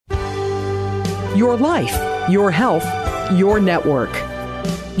Your life, your health, your network.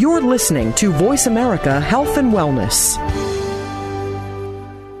 You're listening to Voice America Health and Wellness.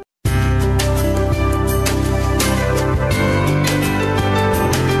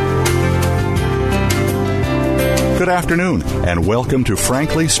 Good afternoon, and welcome to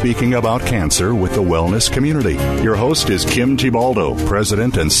Frankly Speaking About Cancer with the Wellness Community. Your host is Kim Thiboldeaux,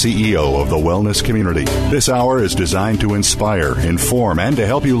 President and CEO of the Wellness Community. This hour is designed to inspire, inform, and to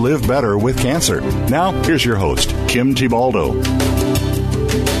help you live better with cancer. Now, here's your host, Kim Thiboldeaux.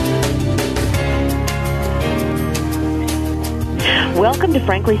 Welcome to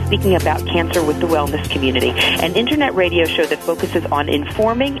Frankly Speaking About Cancer with the Wellness Community, an internet radio show that focuses on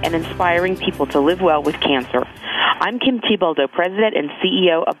informing and inspiring people to live well with cancer. I'm Kim Thiboldeaux, President and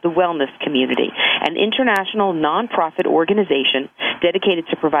CEO of the Wellness Community, an international nonprofit organization dedicated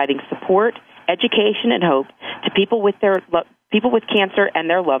to providing support, education, and hope to people with cancer and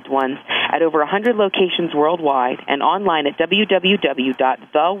their loved ones at over 100 locations worldwide and online at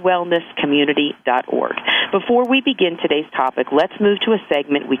www.thewellnesscommunity.org. Before we begin today's topic, let's move to a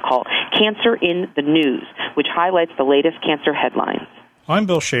segment we call Cancer in the News, which highlights the latest cancer headlines. I'm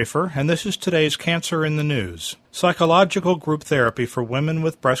Bill Schaefer, and this is today's Cancer in the News. Psychological group therapy for women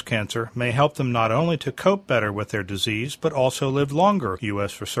with breast cancer may help them not only to cope better with their disease, but also live longer,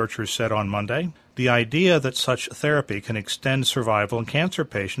 U.S. researchers said on Monday. The idea that such therapy can extend survival in cancer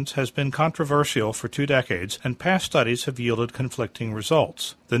patients has been controversial for 2 decades, and past studies have yielded conflicting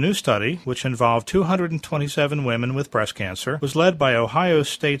results. The new study, which involved 227 women with breast cancer, was led by Ohio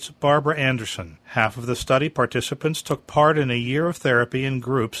State's Barbara Anderson. Half of the study participants took part in a year of therapy in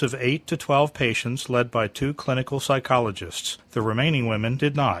groups of 8 to 12 patients led by 2 clinical psychologists. The remaining women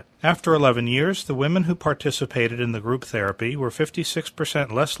did not. After 11 years, the women who participated in the group therapy were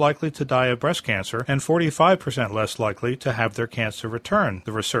 56% less likely to die of breast cancer and 45% less likely to have their cancer return,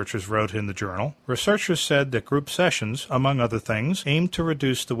 the researchers wrote in the journal. Researchers said that group sessions, among other things, aimed to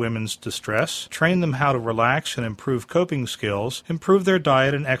reduce the women's distress, train them how to relax and improve coping skills, improve their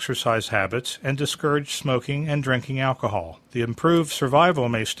diet and exercise habits, and discourage smoking and drinking alcohol. The improved survival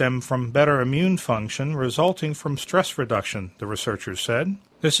may stem from better immune function resulting from stress reduction, the researchers said.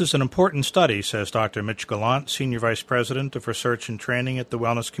 This is an important study, says Dr. Mitch Gallant, Senior Vice President of Research and Training at the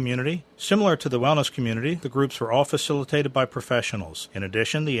Wellness Community. Similar to the Wellness Community, the groups were all facilitated by professionals. In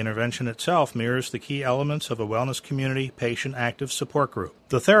addition, the intervention itself mirrors the key elements of a Wellness Community patient active support group.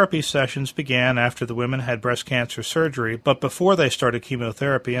 The therapy sessions began after the women had breast cancer surgery, but before they started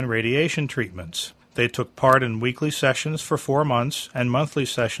chemotherapy and radiation treatments. They took part in weekly sessions for 4 months and monthly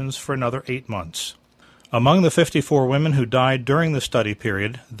sessions for another 8 months. Among the 54 women who died during the study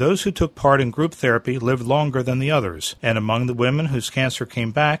period, those who took part in group therapy lived longer than the others, and among the women whose cancer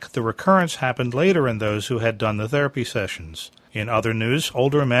came back, the recurrence happened later in those who had done the therapy sessions. In other news,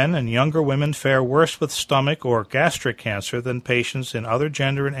 older men and younger women fare worse with stomach or gastric cancer than patients in other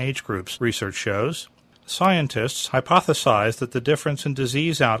gender and age groups, research shows. Scientists hypothesize that the difference in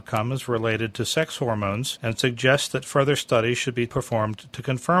disease outcome is related to sex hormones and suggest that further studies should be performed to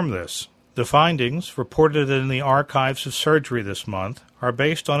confirm this. The findings, reported in the Archives of Surgery this month, are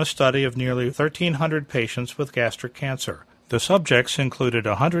based on a study of nearly 1,300 patients with gastric cancer. The subjects included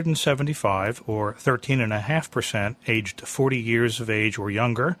 175, or 13.5%, aged 40 years of age or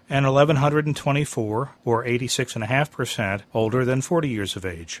younger, and 1,124, or 86.5%, older than 40 years of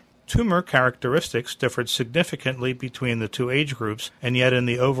age. Tumor characteristics differed significantly between the 2 age groups, and yet in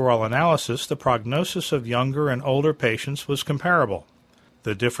the overall analysis, the prognosis of younger and older patients was comparable.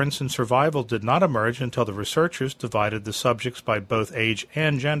 The difference in survival did not emerge until the researchers divided the subjects by both age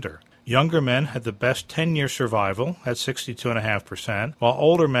and gender. Younger men had the best 10-year survival at 62.5%, while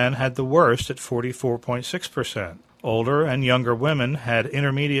older men had the worst at 44.6%. Older and younger women had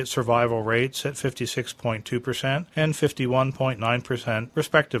intermediate survival rates at 56.2% and 51.9%,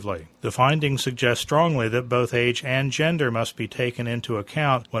 respectively. The findings suggest strongly that both age and gender must be taken into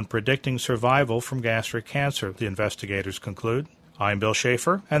account when predicting survival from gastric cancer, the investigators conclude. I'm Bill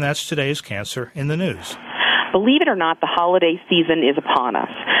Schaefer, and that's today's Cancer in the News. Believe it or not, the holiday season is upon us.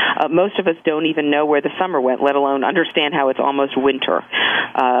 Most of us don't even know where the summer went, let alone understand how it's almost winter.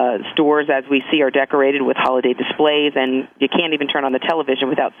 Stores, as we see, are decorated with holiday displays, and you can't even turn on the television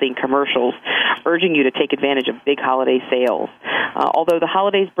without seeing commercials urging you to take advantage of big holiday sales. Although the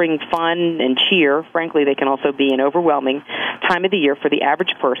holidays bring fun and cheer, frankly, they can also be an overwhelming time of the year for the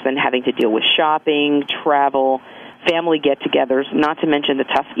average person, having to deal with shopping, travel, family get-togethers, not to mention the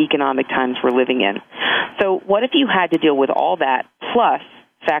tough economic times we're living in. So what if you had to deal with all that, plus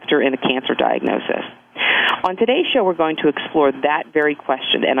factor in a cancer diagnosis? On today's show, we're going to explore that very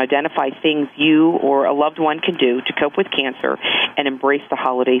question and identify things you or a loved one can do to cope with cancer and embrace the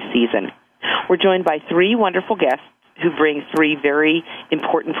holiday season. We're joined by three wonderful guests who bring three very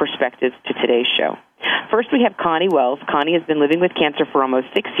important perspectives to today's show. First, we have Connie Wells. Connie has been living with cancer for almost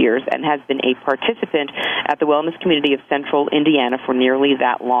 6 years and has been a participant at the Wellness Community of Central Indiana for nearly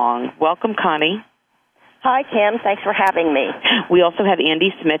that long. Welcome, Connie. Hi, Kim. Thanks for having me. We also have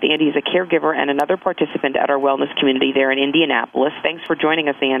Andy Smith. Andy is a caregiver and another participant at our Wellness Community there in Indianapolis. Thanks for joining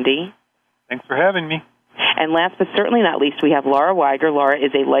us, Andy. Thanks for having me. And last but certainly not least, we have Laura Weiger. Laura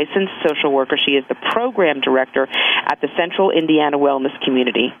is a licensed social worker. She is the program director at the Central Indiana Wellness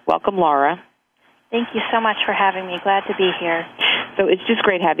Community. Welcome, Laura. Thank you so much for having me. Glad to be here. So it's just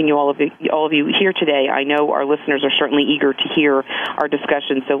great having all of you here today. I know our listeners are certainly eager to hear our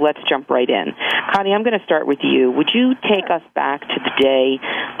discussion, so let's jump right in. Connie, I'm going to start with you. Would you take us back to the day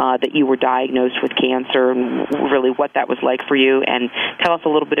that you were diagnosed with cancer and really what that was like for you, and tell us a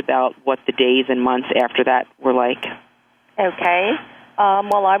little bit about what the days and months after that were like? Okay.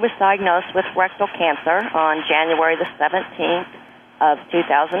 Well, I was diagnosed with rectal cancer on January the 17th. Of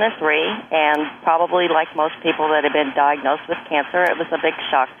 2003, and probably like most people that have been diagnosed with cancer, it was a big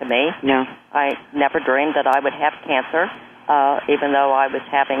shock to me. Yeah. I never dreamed that I would have cancer, even though I was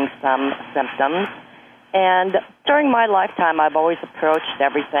having some symptoms. And during my lifetime, I've always approached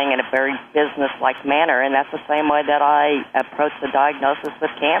everything in a very business-like manner, and that's the same way that I approached the diagnosis with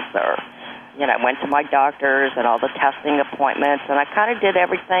cancer. You know, I went to my doctors and all the testing appointments, and I kind of did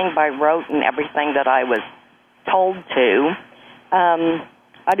everything by rote and everything that I was told to.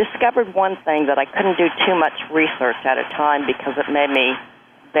 I discovered one thing, that I couldn't do too much research at a time because it made me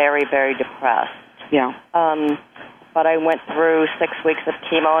very, very depressed. Yeah. But I went through 6 weeks of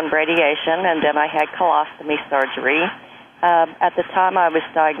chemo and radiation, and then I had colostomy surgery. At the time I was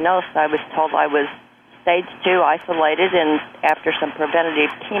diagnosed, I was told I was stage 2 isolated, and after some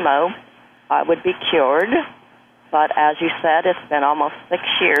preventative chemo, I would be cured. But as you said, it's been almost 6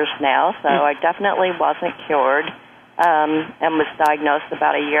 years now, so I definitely wasn't cured. And was diagnosed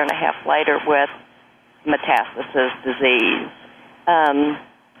about a year and a half later with metastasis disease. And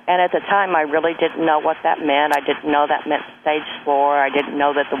at the time, I really didn't know what that meant. I didn't know that meant stage 4. I didn't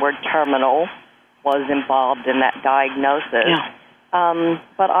know that the word terminal was involved in that diagnosis. Yeah.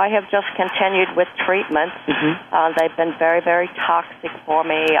 But I have just continued with treatments. They've been very, very toxic for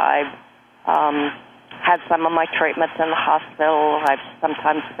me. I've had some of my treatments in the hospital. I've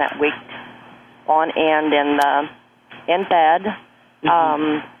sometimes spent weeks on end in bed,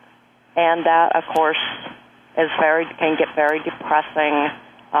 and that, of course, can get very depressing.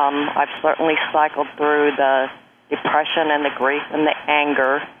 I've certainly cycled through the depression and the grief and the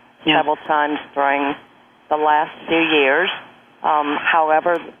anger several times during the last few years.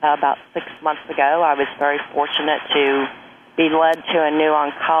 However, about 6 months ago, I was very fortunate to be led to a new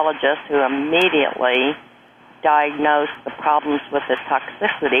oncologist who immediately diagnosed the problems with the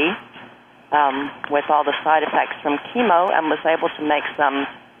toxicity, with all the side effects from chemo, and was able to make some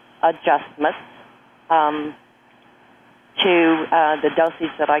adjustments to the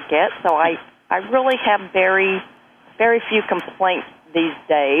dosage that I get. So I really have very, very few complaints these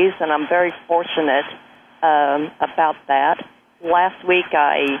days, and I'm very fortunate about that. Last week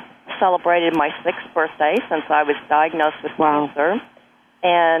I celebrated my 6th birthday since I was diagnosed with cancer.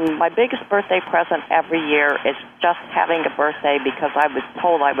 And my biggest birthday present every year is just having a birthday, because I was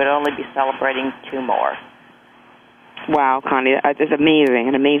told I would only be celebrating 2 more. Wow, Connie, it's amazing,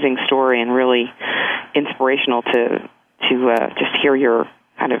 an amazing story, and really inspirational to just hear your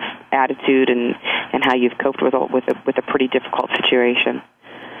kind of attitude and how you've coped with a pretty difficult situation.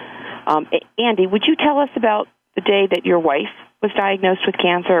 Andy, would you tell us about the day that your wife was diagnosed with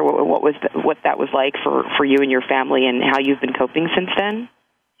cancer? What that was like for you and your family, and how you've been coping since then?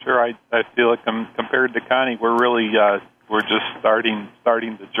 Sure, I feel like compared to Connie, we're really we're just starting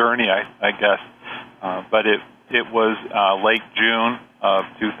the journey, I guess. But it was late June of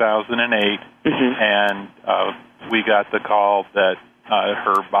 2008, and we got the call that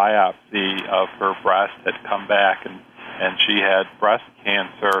her biopsy of her breast had come back, and she had breast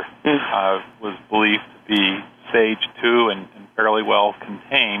cancer. Was believed to be stage 2 and fairly well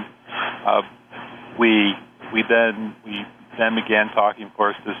contained. We then began talking, of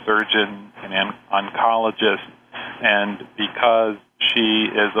course, to surgeon and oncologist, and because she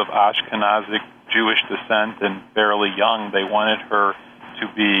is of Ashkenazic Jewish descent and fairly young, they wanted her to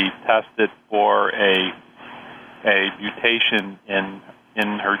be tested for a mutation in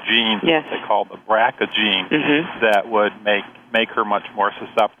her genes, yes, they call the BRCA gene, that would make her much more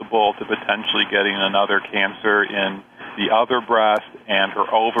susceptible to potentially getting another cancer in the other breast and her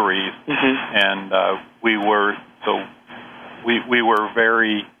ovaries. And we were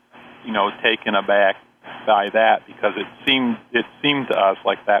very, taken aback by that, because it seemed to us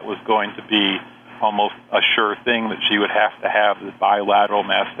like that was going to be almost a sure thing, that she would have to have the bilateral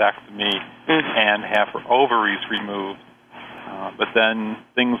mastectomy and have her ovaries removed. But then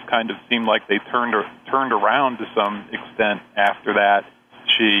things kind of seemed like they turned around to some extent after that.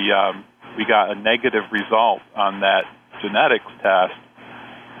 We got a negative result on that genetics test,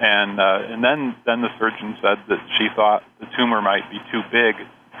 and then the surgeon said that she thought the tumor might be too big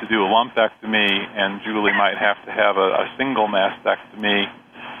to do a lumpectomy, and Julie might have to have a single mastectomy.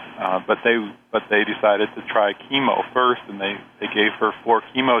 But they decided to try chemo first, and they gave her 4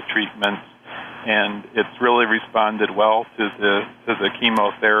 chemo treatments, and it's really responded well to the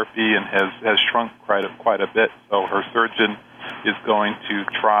chemotherapy and has shrunk quite a bit. So her surgeon is going to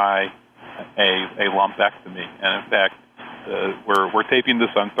try a lumpectomy, and in fact, we're taping this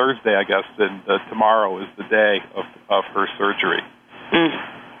on Thursday, I guess, and tomorrow is the day of her surgery.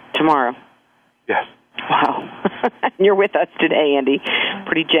 Tomorrow. Yes. Wow. You're with us today, Andy.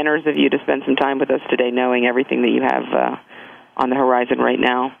 Pretty generous of you to spend some time with us today, knowing everything that you have on the horizon right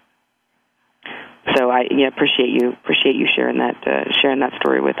now. So I appreciate you sharing that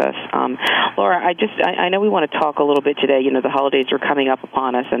story with us. Laura, I know we want to talk a little bit today. The holidays are coming up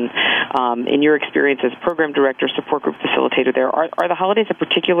upon us, and in your experience as program director, support group facilitator there, are the holidays a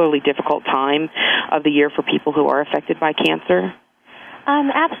particularly difficult time of the year for people who are affected by cancer?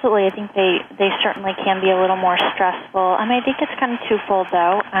 Absolutely. I think they certainly can be a little more stressful. I think it's kind of twofold,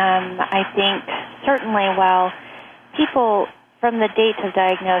 though. I think certainly while people, from the date of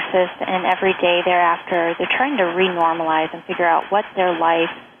diagnosis and every day thereafter, they're trying to renormalize and figure out what their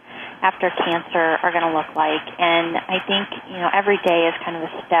life after cancer are going to look like. And I think, every day is kind of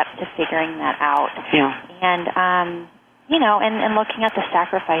a step to figuring that out. Yeah. And, and looking at the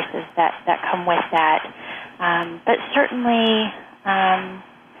sacrifices that come with that. But certainly,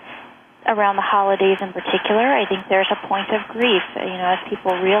 around the holidays in particular, I think there's a point of grief, as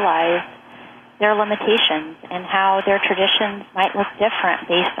people realize their limitations and how their traditions might look different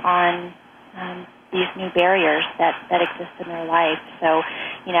based on these new barriers that exist in their life. So,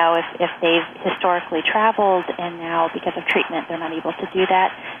 if they've historically traveled and now because of treatment they're not able to do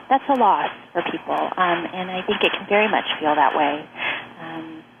that, that's a loss for people. And I think it can very much feel that way.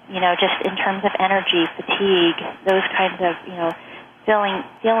 Just in terms of energy, fatigue, those kinds of, feeling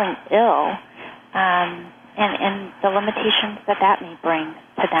ill, and the limitations that may bring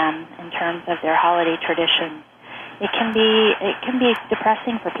to them in terms of their holiday traditions. It can be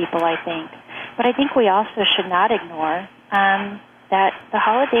depressing for people, I think. But I think we also should not ignore that the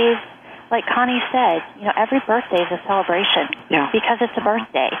holidays, like Connie said, every birthday is a celebration because it's a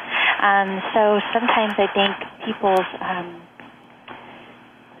birthday. So sometimes I think people's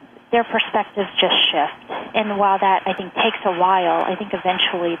their perspectives just shift. And while that, I think, takes a while, I think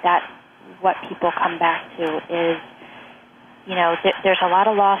eventually that's what people come back to is, there's a lot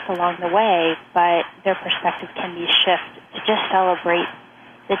of loss along the way, but their perspective can be shifted to just celebrate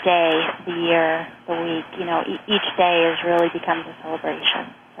the day, the year, the week. Each day really becomes a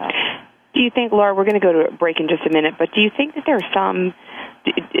celebration. So. Do you think, Laura, we're going to go to a break in just a minute, but do you think that there's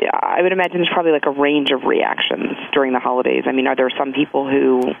I would imagine there's probably like a range of reactions during the holidays. Are there some people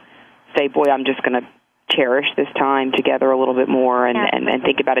who say, boy, I'm just going to cherish this time together a little bit more and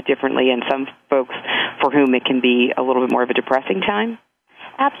think about it differently, and some folks for whom it can be a little bit more of a depressing time?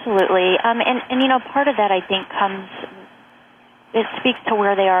 Absolutely. And part of that, I think, it speaks to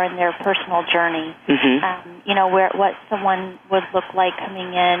where they are in their personal journey. Mm-hmm. What someone would look like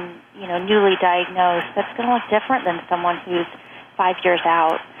coming in, newly diagnosed, that's going to look different than someone who's 5 years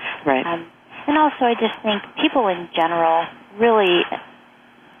out. Right. And also, I just think people in general really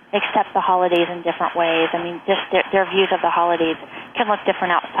accept the holidays in different ways. Just their views of the holidays can look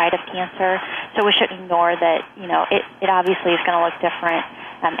different outside of cancer, so we shouldn't ignore that, it obviously is going to look different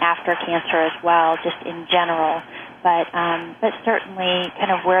after cancer as well, just in general. But certainly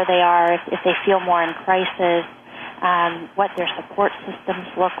kind of where they are, if they feel more in crisis, what their support systems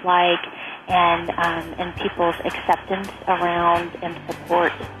look like, and people's acceptance around and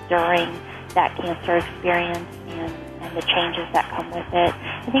support during that cancer experience and the changes that come with it.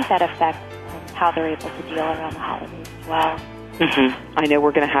 I think that affects how they're able to deal around the holidays as well. Mm-hmm. I know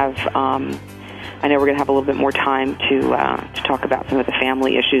we're going to have a little bit more time to talk about some of the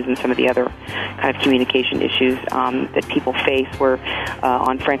family issues and some of the other kind of communication issues that people face. We're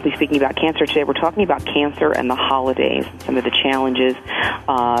on Frankly Speaking About Cancer today. We're talking about cancer and the holidays, some of the challenges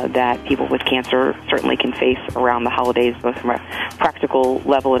that people with cancer certainly can face around the holidays, both from a practical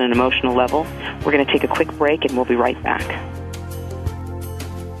level and an emotional level. We're going to take a quick break, and we'll be right back.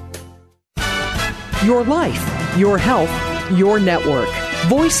 Your life, your health, your network.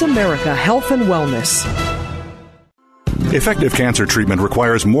 Voice America Health and Wellness. Effective cancer treatment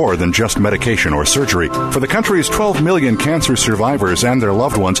requires more than just medication or surgery. For the country's 12 million cancer survivors and their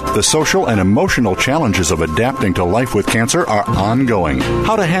loved ones, the social and emotional challenges of adapting to life with cancer are ongoing.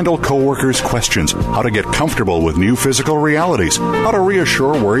 How to handle coworkers' questions, how to get comfortable with new physical realities, how to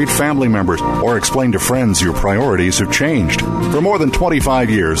reassure worried family members, or explain to friends your priorities have changed. For more than 25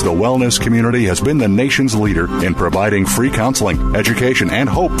 years, the wellness community has been the nation's leader in providing free counseling, education, and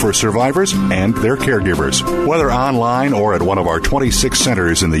hope for survivors and their caregivers. Whether online or at one of our 26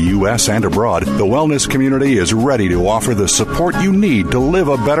 centers in the U.S. and abroad, the wellness community is ready to offer the support you need to live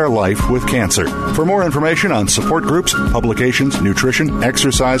a better life with cancer. For more information on support groups, publications, nutrition,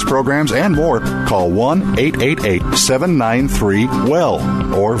 exercise programs, and more, call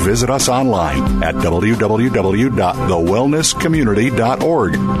 1-888-793-WELL or visit us online at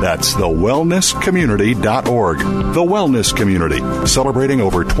www.thewellnesscommunity.org. That's thewellnesscommunity.org. The Wellness Community, celebrating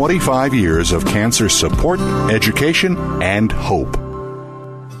over 25 years of cancer support, education, and hope.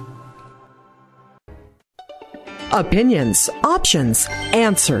 Opinions, options,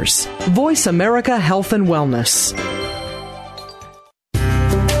 answers. Voice America Health and Wellness.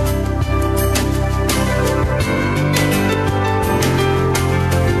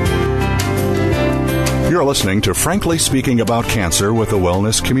 You're listening to Frankly Speaking About Cancer with the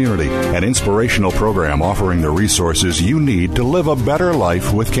Wellness Community, an inspirational program offering the resources you need to live a better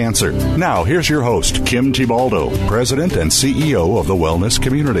life with cancer. Now, here's your host, Kim Thiboldeaux, President and CEO of the Wellness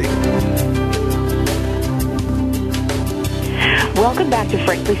Community. Welcome back to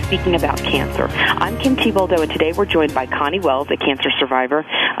Frankly Speaking About Cancer. I'm Kim Thiboldeaux, and today we're joined by Connie Wells, a cancer survivor,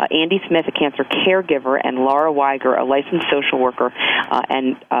 Andy Smith, a cancer caregiver, and Laura Weiger, a licensed social worker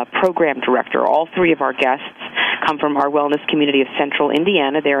and program director. All three of our guests come from our wellness community of Central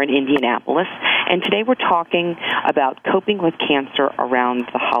Indiana. They're in Indianapolis. And today we're talking about coping with cancer around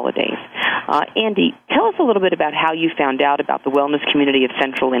the holidays. Andy, tell us a little bit about how you found out about the wellness community of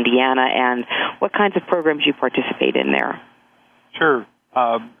Central Indiana and what kinds of programs you participate in there. Sure.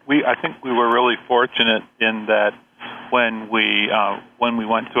 I think we were really fortunate in that when we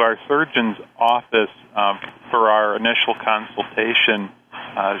went to our surgeon's office for our initial consultation,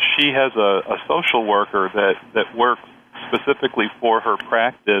 she has a social worker that works specifically for her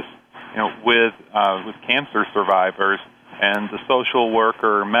practice, with cancer survivors. And the social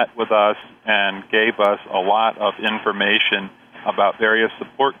worker met with us and gave us a lot of information about various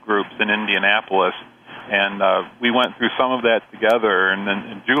support groups in Indianapolis. And we went through some of that together, and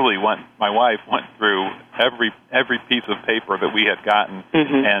then Julie, my wife, went through every piece of paper that we had gotten,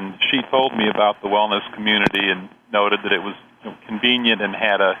 and she told me about the wellness community and noted that it was convenient and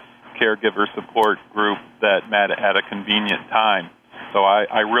had a caregiver support group that met at a convenient time. So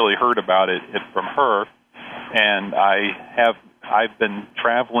I really heard about it from her, and I've been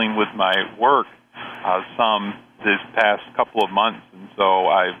traveling with my work some this past couple of months, and so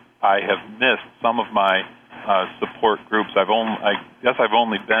I have missed some of my support groups. I guess I've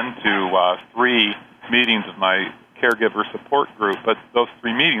only been to 3 meetings of my caregiver support group, but those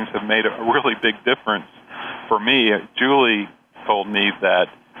 3 meetings have made a really big difference for me. Julie told me that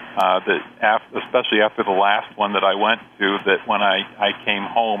especially after the last one that I went to, that when I came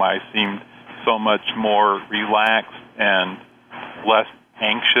home, I seemed so much more relaxed and less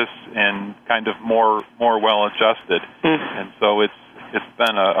anxious and kind of more well-adjusted. And so it's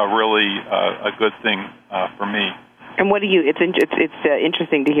been a really a good thing for me. And what do you? It's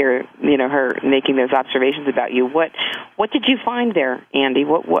interesting to hear her making those observations about you. What did you find there, Andy?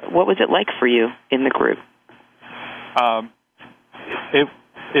 What was it like for you in the group?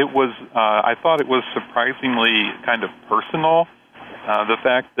 It was. I thought it was surprisingly kind of personal. The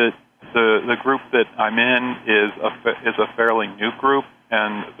fact that the group that I'm in is a fairly new group,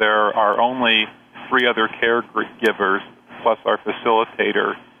 and there are only 3 other caregivers plus our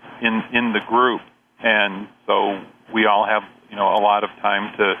facilitator in the group, and so we all have a lot of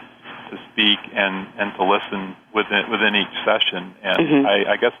time to speak and to listen within each session. And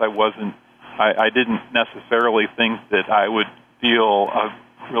I guess I didn't necessarily think that I would feel a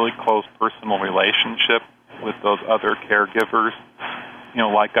really close personal relationship with those other caregivers,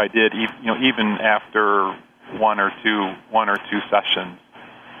 like I did even after one or two sessions.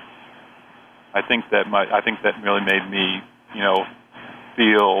 I think that really made me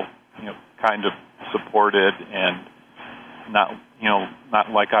feel kind of supported and not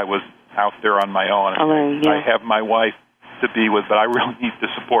like I was out there on my own. I have my wife to be with, but I really need to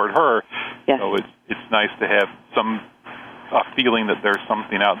support her. Yes. So it's nice to have a feeling that there's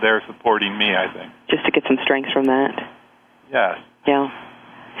something out there supporting me, I think. Just to get some strength from that. Yes. Yeah.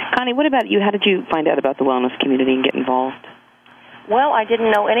 Connie, what about you? How did you find out about the wellness community and get involved? Well, I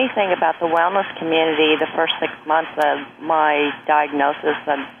didn't know anything about the wellness community the first 6 months of my diagnosis.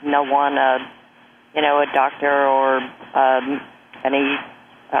 No one, a doctor or any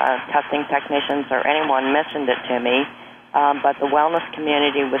testing technicians or anyone mentioned it to me. But the wellness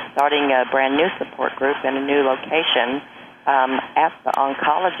community was starting a brand new support group in a new location at the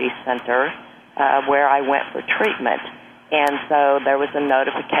oncology center where I went for treatment. And so there was a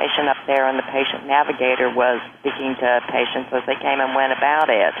notification up there, and the patient navigator was speaking to patients as they came and went about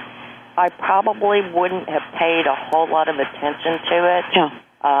it. I probably wouldn't have paid a whole lot of attention to it. Yeah.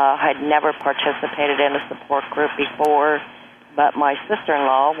 I'd never participated in a support group before, but my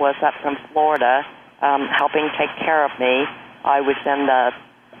sister-in-law was up from Florida helping take care of me. I was in the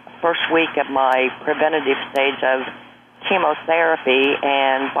first week of my preventative stage of chemotherapy,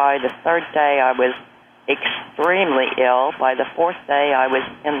 and by the third day I was extremely ill. By the fourth day I was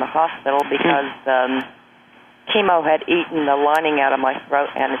in the hospital because chemo had eaten the lining out of my throat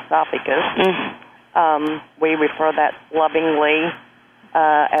and esophagus. We refer that lovingly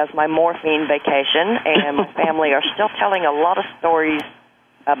as my morphine vacation, and my family are still telling a lot of stories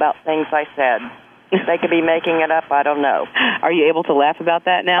about things I said. They could be making it up, I don't know. Are you able to laugh about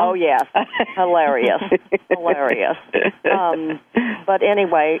that now? Oh, yes. Hilarious. Hilarious. But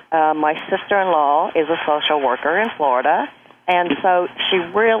anyway, my sister-in-law is a social worker in Florida, and so she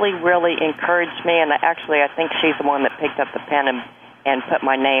really, really encouraged me, and actually I think she's the one that picked up the pen and put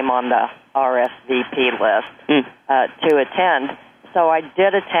my name on the RSVP list to attend. So I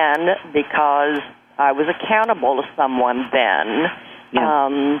did attend because I was accountable to someone then.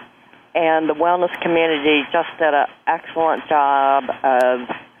 Yeah. And the wellness community just did an excellent job of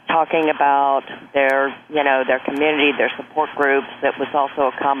talking about their community, their support groups. It was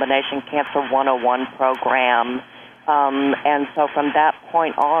also a combination Cancer 101 program. And so from that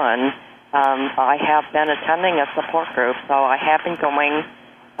point on, I have been attending a support group. So I have been going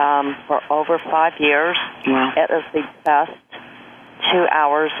for over 5 years. Wow. It is the best 2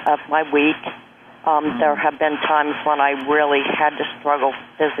 hours of my week. There have been times when I really had to struggle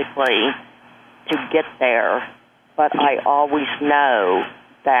physically to get there, but I always know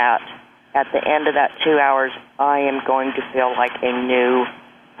that at the end of that 2 hours, I am going to feel like a new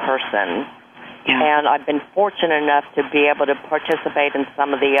person. Yeah. And I've been fortunate enough to be able to participate in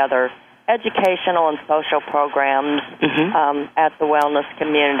some of the other educational and social programs at the wellness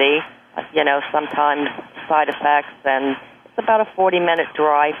community. Sometimes side effects, and it's about a 40-minute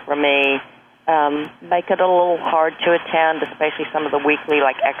drive for me. Make it a little hard to attend, especially some of the weekly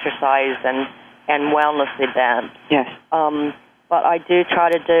exercise and wellness events. Yes. But I do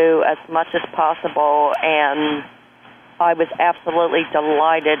try to do as much as possible, and I was absolutely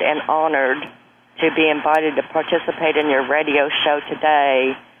delighted and honored to be invited to participate in your radio show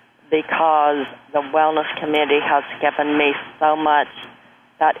today, because the wellness community has given me so much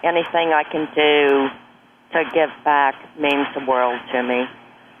that anything I can do to give back means the world to me.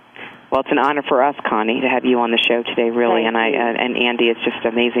 Well, it's an honor for us, Connie, to have you on the show today, really. And Andy, it's just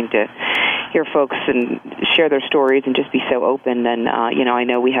amazing to hear folks and share their stories and just be so open. And, I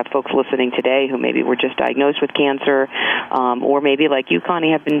know we have folks listening today who maybe were just diagnosed with cancer, or maybe like you,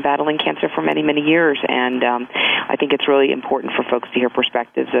 Connie, have been battling cancer for many, many years. And I think it's really important for folks to hear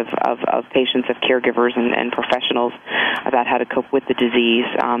perspectives of patients, of caregivers and professionals about how to cope with the disease.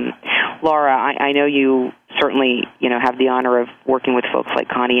 Laura, I know you certainly, have the honor of working with folks like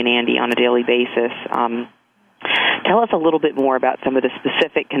Connie and Andy on a daily basis. Tell us a little bit more about some of the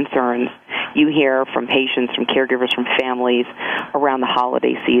specific concerns you hear from patients, from caregivers, from families around the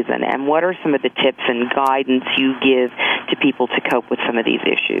holiday season, and what are some of the tips and guidance you give to people to cope with some of these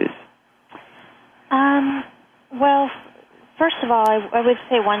issues? Well, first of all, I would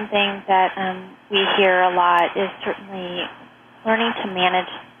say one thing that we hear a lot is certainly learning to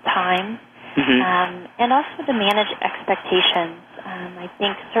manage time. And also to manage expectations. I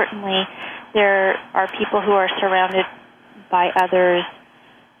think certainly there are people who are surrounded by others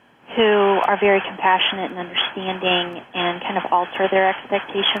who are very compassionate and understanding and kind of alter their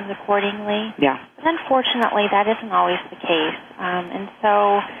expectations accordingly. Yeah. But unfortunately, that isn't always the case. And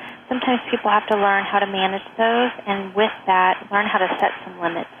so sometimes people have to learn how to manage those, and with that, learn how to set some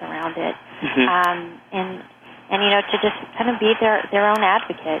limits around it. And to just kind of be their own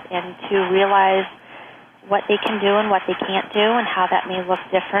advocate and to realize what they can do and what they can't do and how that may look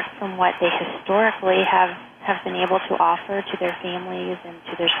different from what they historically have been able to offer to their families and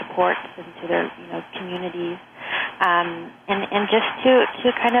to their supports and to their communities. And just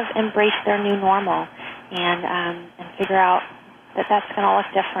to kind of embrace their new normal and figure out that that's going to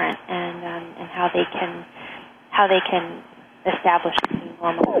look different and how they can establish a new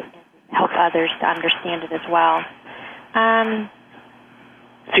normal and help others to understand it as well.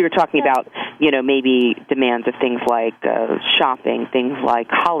 So you're talking about, maybe demands of things like shopping, things like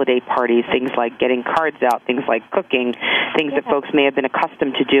holiday parties, things like getting cards out, things like cooking, things that folks may have been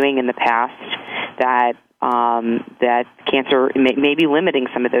accustomed to doing in the past that cancer may be limiting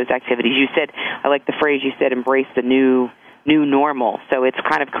some of those activities. You said, I like the phrase you said, embrace the new normal. So it's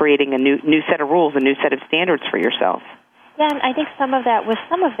kind of creating a new set of rules, a new set of standards for yourself. Yeah, and I think some of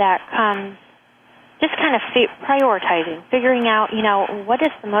that comes just kind of prioritizing, figuring out, what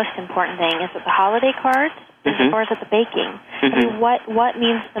is the most important thing? Is it the holiday cards, or is it the baking? I mean, what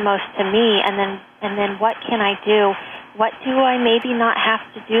means the most to me, and then what can I do? What do I maybe not have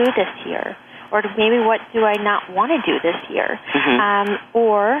to do this year? Or maybe what do I not want to do this year?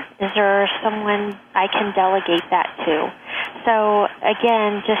 Or is there someone I can delegate that to? So,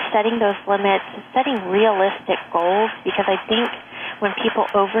 again, just setting those limits, setting realistic goals, because I think when people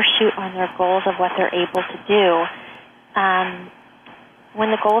overshoot on their goals of what they're able to do,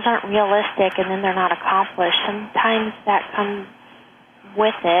 when the goals aren't realistic and then they're not accomplished, sometimes that comes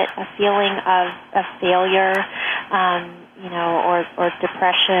with it a feeling of failure, or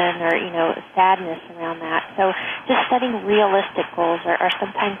depression or, sadness around that. So just setting realistic goals are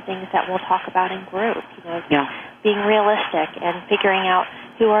sometimes things that we'll talk about in group, being realistic and figuring out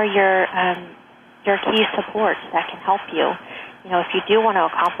who are your key supports that can help you. If you do want to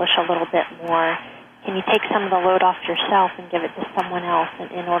accomplish a little bit more, can you take some of the load off yourself and give it to someone else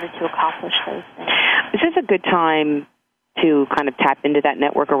in order to accomplish those things? Is this a good time to kind of tap into that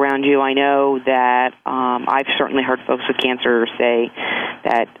network around you? I know that I've certainly heard folks with cancer say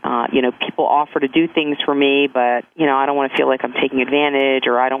that, people offer to do things for me, but, I don't want to feel like I'm taking advantage,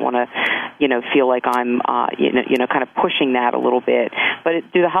 or I don't want to, feel like I'm, kind of pushing that a little bit.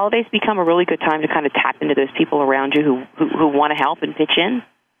 But do the holidays become a really good time to kind of tap into those people around you who want to help and pitch in?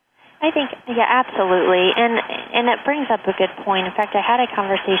 I think, yeah, absolutely. And it brings up a good point. In fact, I had a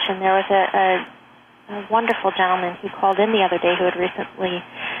conversation. There was a wonderful gentleman who called in the other day who had recently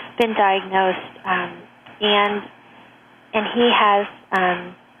been diagnosed, and he has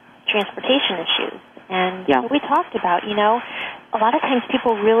transportation issues. And so we talked about, a lot of times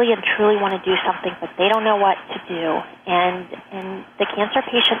people really and truly want to do something, but they don't know what to do. And the cancer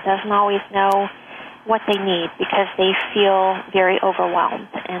patient doesn't always know what they need because they feel very overwhelmed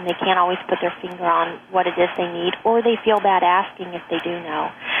and they can't always put their finger on what it is they need, or they feel bad asking if they do know.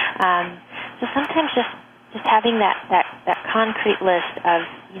 So sometimes just having that concrete list of,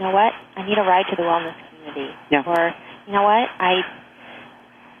 I need a ride to the wellness community. Yeah. Or,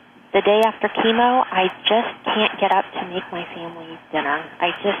 the day after chemo, I just can't get up to make my family dinner.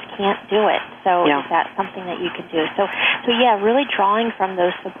 I just can't do it. So is that something that you can do? So really drawing from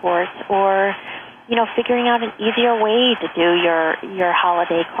those supports, or figuring out an easier way to do your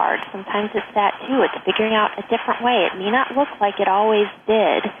holiday card. Sometimes it's that, too. It's figuring out a different way. It may not look like it always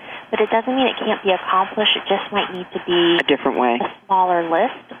did, but it doesn't mean it can't be accomplished. It just might need to be a different way, a smaller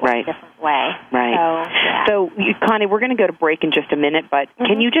list, or a different way. Right. So Connie, we're going to go to break in just a minute, but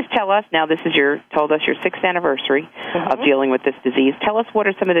can you just tell us, now this is told us your 6th anniversary of dealing with this disease. Tell us what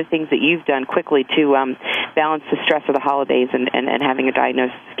are some of the things that you've done quickly to balance the stress of the holidays and having a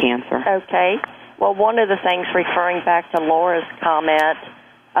diagnosis of cancer. Okay. Well, one of the things, referring back to Laura's comment,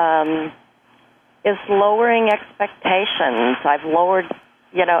 is lowering expectations. I've lowered,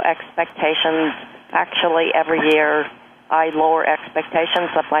 expectations. Actually, every year I lower expectations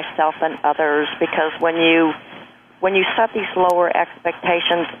of myself and others, because when you set these lower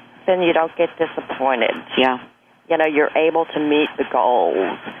expectations, then you don't get disappointed. Yeah. You're able to meet the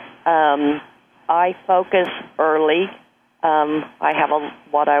goals. I focus early. I have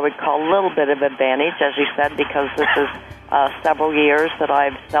what I would call a little bit of advantage, as you said, because this is several years that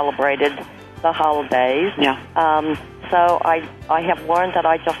I've celebrated the holidays. Yeah. So I have learned that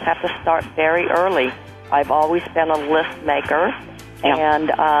I just have to start very early. I've always been a list maker, and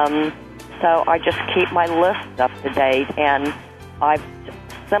so I just keep my list up to date, and I've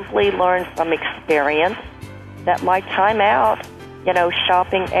simply learned from experience that my time out,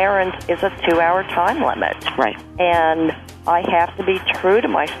 shopping errands is a 2-hour time limit. Right. And I have to be true to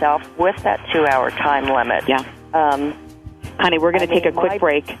myself with that 2-hour time limit. Yeah. Honey, we're going to take a quick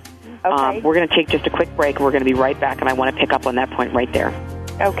break. Okay. We're going to take just a quick break. We're going to be right back, and I want to pick up on that point right there.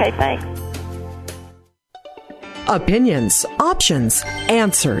 Okay, thanks. Opinions, options,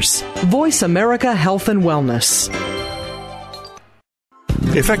 answers. Voice America Health and Wellness.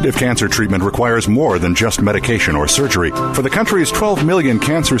 Effective cancer treatment requires more than just medication or surgery. For the country's 12 million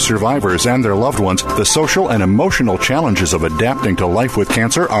cancer survivors and their loved ones, the social and emotional challenges of adapting to life with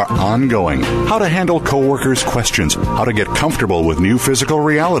cancer are ongoing. How to handle coworkers' questions, how to get comfortable with new physical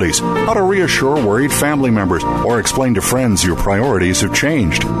realities, how to reassure worried family members, or explain to friends your priorities have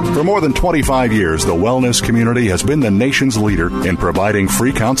changed. For more than 25 years, the wellness community has been the nation's leader in providing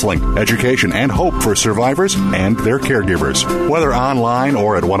free counseling, education, and hope for survivors and their caregivers. Whether online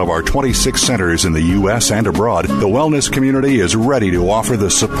or at one of our 26 centers in the U.S. and abroad, the wellness community is ready to offer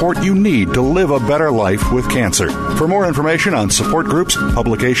the support you need to live a better life with cancer. For more information on support groups,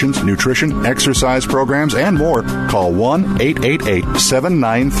 publications, nutrition, exercise programs, and more, call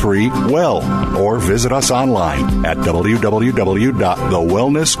 1-888-793-WELL or visit us online at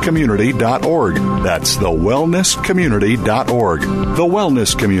www.thewellnesscommunity.org. That's thewellnesscommunity.org. The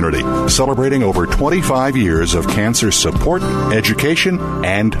Wellness Community, celebrating over 25 years of cancer support, education,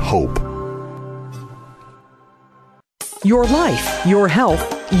 and hope. Your life, your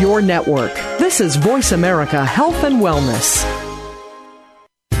health, your network. This is Voice America Health and Wellness.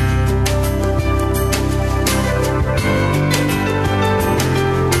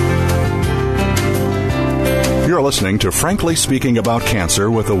 You're listening to Frankly Speaking About Cancer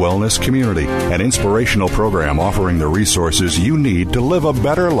with the Wellness Community, an inspirational program offering the resources you need to live a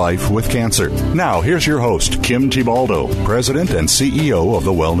better life with cancer. Now, here's your host, Kim Tibaldo, President and CEO of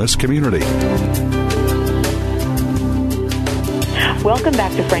the Wellness Community. Welcome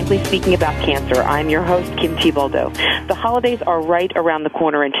back to Frankly Speaking About Cancer. I'm your host, Kim Tibaldo. The holidays are right around the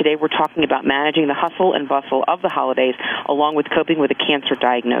corner, and today we're talking about managing the hustle and bustle of the holidays, along with coping with a cancer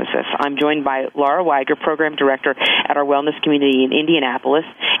diagnosis. I'm joined by Laura Weiger, Program Director at our Wellness Community in Indianapolis,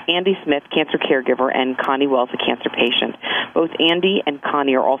 Andy Smith, cancer caregiver, and Connie Wells, a cancer patient. Both Andy and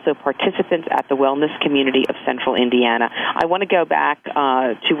Connie are also participants at the Wellness Community of Central Indiana. I want to go back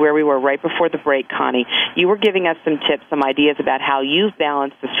to where we were right before the break, Connie. You were giving us some tips, some ideas about how you've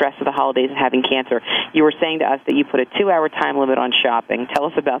balanced the stress of the holidays and having cancer. You were saying to us that you put a 2-hour time limit on shopping. Tell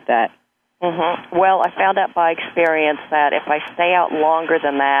us about that. Mm-hmm. Well, I found out by experience that if I stay out longer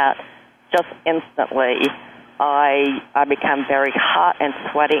than that, just instantly, I become very hot and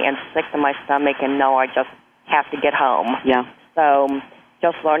sweaty and sick to my stomach and know I just have to get home. Yeah. So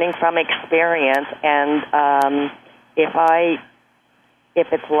just learning from experience, and if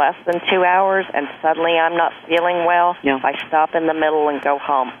it's less than 2 hours and suddenly I'm not feeling well, I stop in the middle and go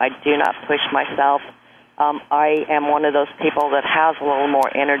home. I do not push myself. I am one of those people that has a little more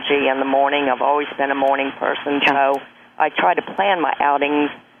energy in the morning. I've always been a morning person, so I try to plan my outings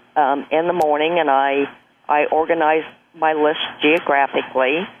in the morning, and I organize my list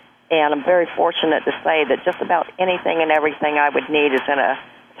geographically, and I'm very fortunate to say that just about anything and everything I would need is in a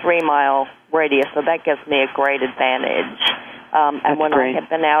 3-mile radius, so that gives me a great advantage. And when I have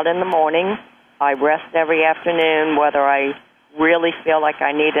been out in the morning, I rest every afternoon, whether I really feel like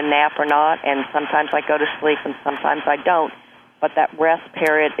I need a nap or not, and sometimes I go to sleep and sometimes I don't. But that rest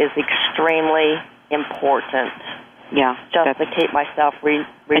period is extremely important. Yeah. Just to keep myself and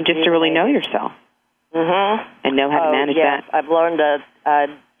just to really know yourself. Mm-hmm. And know how to manage that. I've learned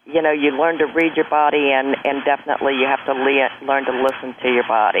you learn to read your body, and definitely you have to learn to listen to your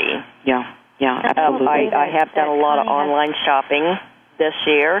body. Yeah. Yeah, absolutely. I have done a lot of online shopping this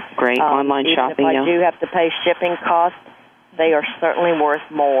year. Great, online shopping. If I do have to pay shipping costs, they are certainly worth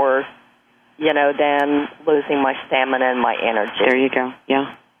more, than losing my stamina and my energy. There you go.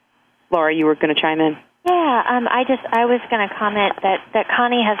 Yeah. Laura, you were going to chime in? Yeah, I was going to comment that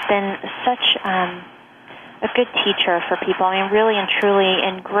Connie has been such a good teacher for people. I mean, really and truly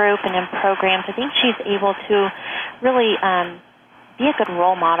in group and in programs. I think she's able to really be a good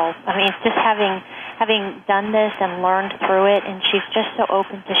role model. I mean, it's just having done this and learned through it, and she's just so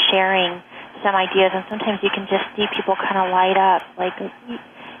open to sharing some ideas. And sometimes you can just see people kind of light up, like,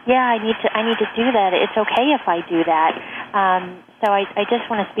 yeah, I need to do that. It's okay if I do that. So I just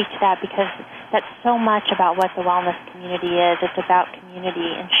want to speak to that because that's so much about what the wellness community is. It's about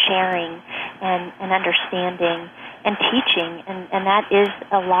community and sharing and understanding and teaching, and that is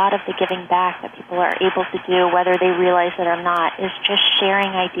a lot of the giving back that people are able to do, whether they realize it or not, is just sharing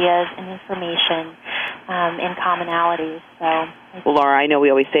ideas and information and commonalities. So, well, Laura, I know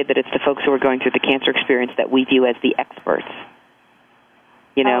we always say that it's the folks who are going through the cancer experience that we view as the experts.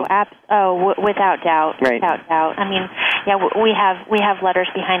 Without doubt. Right. Without doubt. I mean, yeah, we have letters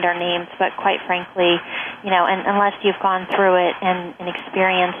behind our names, but quite frankly, and unless you've gone through it and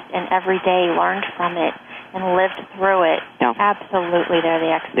experienced and every day learned from it and lived through it, absolutely they're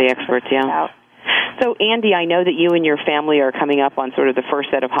the experts. The experts, yeah. So, Andy, I know that you and your family are coming up on sort of the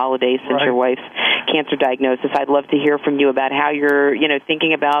first set of holidays since your wife's cancer diagnosis. I'd love to hear from you about how you're,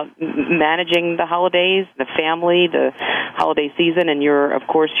 thinking about managing the holidays, the family, the holiday season, and your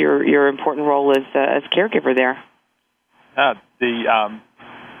important role as caregiver there.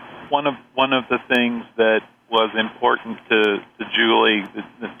 One of the things that was important to Julie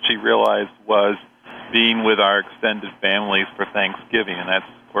that she realized was being with our extended families for Thanksgiving, and that's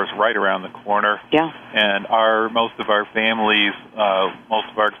of course right around the corner. Yeah. And most of our extended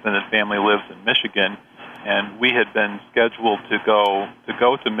family lives in Michigan, and we had been scheduled to go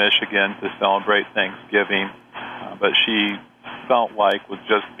to Michigan to celebrate Thanksgiving, but she felt like with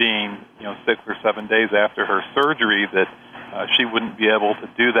just being 6 or 7 days after her surgery that she wouldn't be able to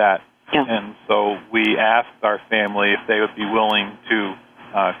do that. Yeah. And so we asked our family if they would be willing to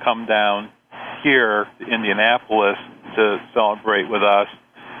come down here to Indianapolis to celebrate with us,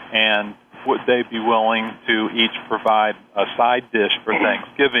 and would they be willing to each provide a side dish for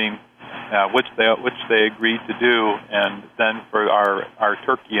Thanksgiving, which they agreed to do. And then for our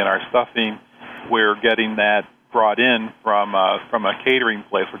turkey and our stuffing, we're getting that brought in from a catering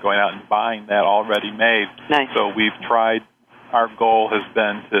place. We're going out and buying that already made. Nice. So we've tried. Our goal has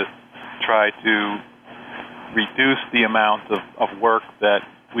been to try to reduce the amount of work that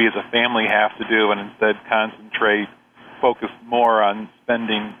we as a family have to do, and instead focus more on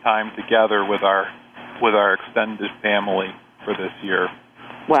spending time together with our extended family for this year.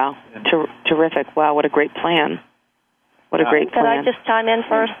 Wow, terrific! Wow, what a great plan! What a great plan! Can I just chime in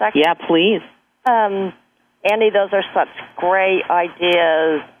for a second? Yeah, please. Andy, those are such great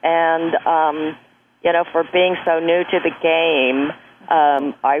ideas, and for being so new to the game,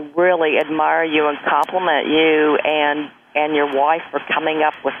 I really admire you and compliment you and your wife for coming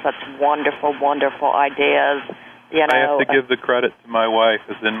up with such wonderful, wonderful ideas. I have to give the credit to my wife,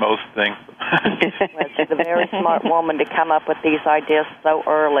 as in most things. Well, she's a very smart woman to come up with these ideas so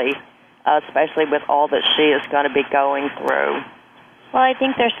early, especially with all that she is going to be going through. Well, I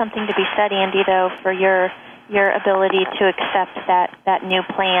think there's something to be said, Andy, though, for your ability to accept that new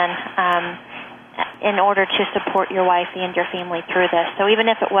plan in order to support your wife and your family through this. So even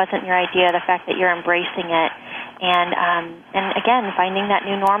if it wasn't your idea, the fact that you're embracing it and again, finding that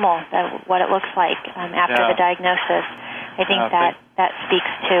new normal, what it looks like after the diagnosis, I think that speaks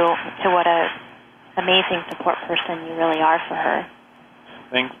to what a amazing support person you really are for her.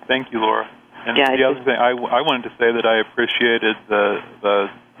 Thank you, Laura. And the other thing, I wanted to say that I appreciated the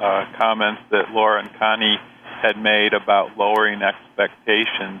comments that Laura and Connie had made about lowering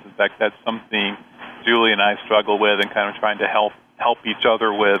expectations. In fact, that's something Julie and I struggle with and kind of trying to help each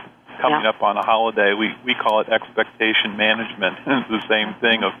other with coming up on a holiday. We call it expectation management. It's the same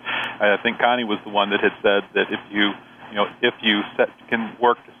thing. I think Connie was the one that had said that if you can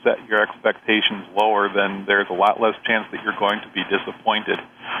work to set your expectations lower, then there's a lot less chance that you're going to be disappointed.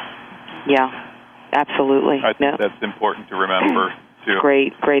 Yeah, absolutely. I think that's important to remember too.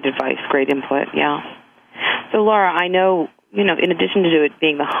 Great advice, great input. Yeah. So, Laura, I know, in addition to it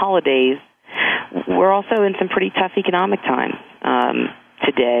being the holidays, we're also in some pretty tough economic times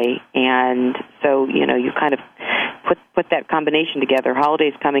today, and so, you kind of put that combination together,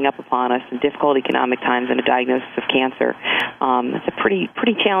 holidays coming up upon us and difficult economic times and a diagnosis of cancer. It's a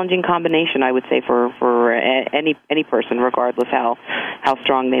pretty challenging combination, I would say, for any person, regardless how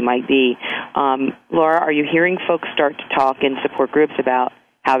strong they might be. Laura, are you hearing folks start to talk in support groups about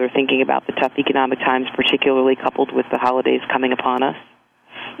how they're thinking about the tough economic times, particularly coupled with the holidays coming upon us?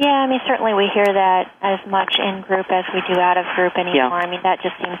 Yeah, certainly we hear that as much in group as we do out of group anymore. Yeah. That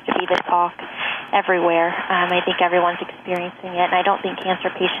just seems to be the talk everywhere. I think everyone's experiencing it, and I don't think cancer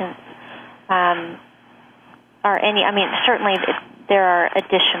patients are any. Certainly there are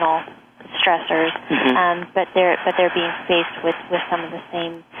additional stressors, but they're being faced with some of the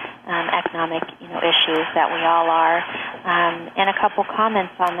same economic issues that we all are. And a couple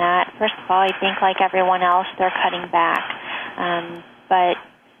comments on that. First of all, I think like everyone else, they're cutting back, but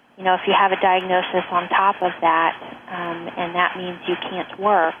if you have a diagnosis on top of that, and that means you can't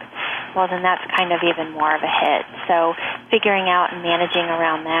work, well, then that's kind of even more of a hit. So figuring out and managing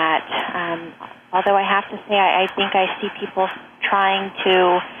around that. Although I have to say, I think I see people trying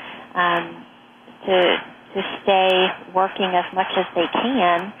to stay working as much as they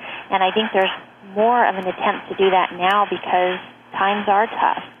can, and I think there's more of an attempt to do that now because times are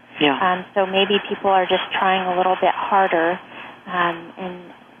tough. Yeah. So maybe people are just trying a little bit harder,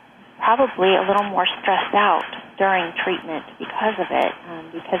 and probably a little more stressed out during treatment because of it,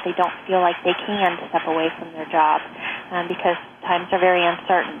 because they don't feel like they can step away from their job, because times are very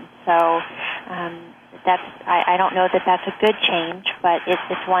uncertain. So I don't know that that's a good change, but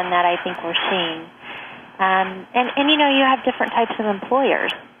it's one that I think we're seeing. And you know, you have different types of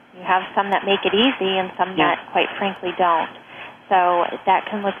employers. You have some that make it easy and some that, quite frankly, don't. So that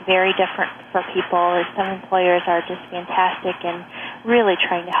can look very different for people. Some employers are just fantastic and really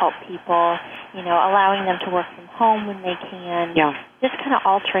trying to help people, you know, allowing them to work from home when they can, just kind of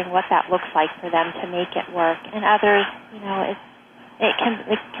altering what that looks like for them to make it work. And others, you know, it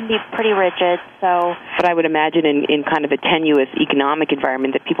can be pretty rigid. So, but I would imagine in kind of a tenuous economic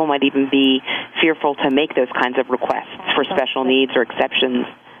environment that people might even be fearful to make those kinds of requests for special needs or exceptions.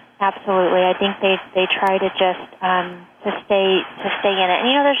 Absolutely, I think they try to just to stay in it. And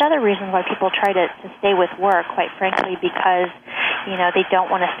you know, there's other reasons why people try to stay with work, quite frankly, because you know they don't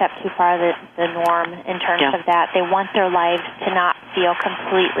want to step too far the norm in terms of that. They want their lives to not feel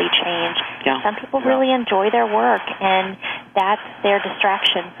completely changed. Some people really enjoy their work, and that's their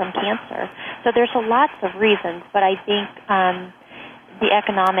distraction from cancer. So there's lots of reasons, but I think the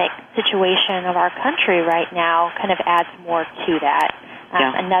economic situation of our country right now kind of adds more to that.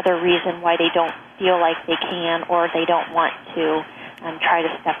 Another reason why they don't feel like they can or they don't want to try to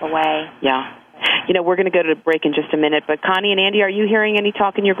step away. Yeah. You know, we're going to go to break in just a minute, but Connie and Andy, are you hearing any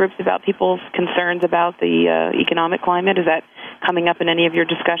talk in your groups about people's concerns about the economic climate? Is that coming up in any of your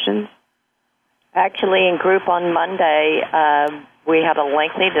discussions? Actually, in group on Monday, we had a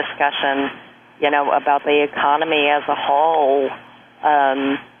lengthy discussion, you know, about the economy as a whole,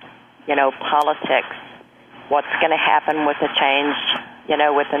 you know, politics, what's going to happen with the change, you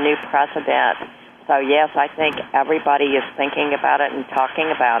know, with the new president. So, yes, I think everybody is thinking about it and talking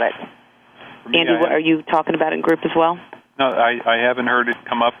about it. Andy, are you talking about it in group as well? No, I haven't heard it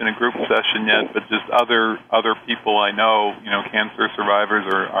come up in a group session yet, but just other people I know, you know, cancer survivors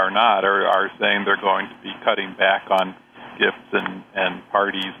are saying they're going to be cutting back on gifts and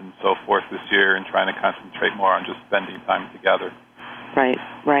parties and so forth this year and trying to concentrate more on just spending time together. Right.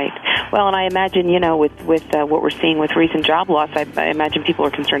 Well, and I imagine, you know, with what we're seeing with recent job loss, I imagine people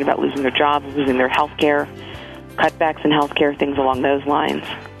are concerned about losing their jobs, losing their health care, cutbacks in health care, things along those lines.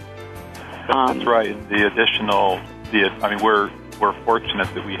 That's right. We're fortunate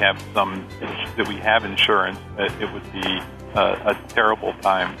that we have insurance. It would be a terrible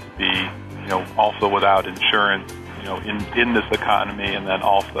time to be, you know, also without insurance, you know, in this economy, and then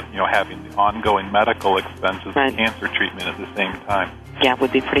also, you know, having the ongoing medical expenses and cancer treatment at the same time. Yeah, it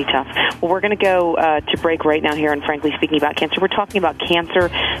would be pretty tough. Well, we're going to go to break right now here on Frankly Speaking About Cancer. We're talking about cancer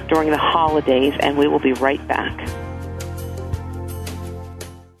during the holidays, and we will be right back.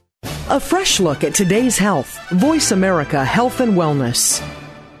 A fresh look at today's health. Voice America Health and Wellness.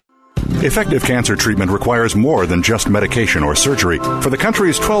 Effective cancer treatment requires more than just medication or surgery. For the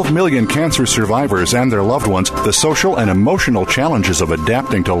country's 12 million cancer survivors and their loved ones, the social and emotional challenges of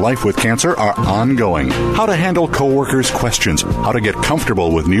adapting to life with cancer are ongoing. How to handle coworkers' questions, how to get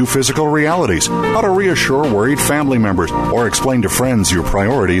comfortable with new physical realities, how to reassure worried family members, or explain to friends your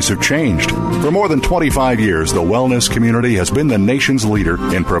priorities have changed. For more than 25 years, the wellness community has been the nation's leader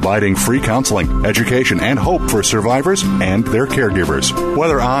in providing free counseling, education, and hope for survivors and their caregivers.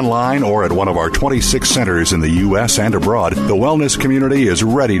 Whether online or at one of our 26 centers in the U.S. and abroad, the wellness community is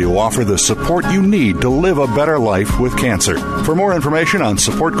ready to offer the support you need to live a better life with cancer. For more information on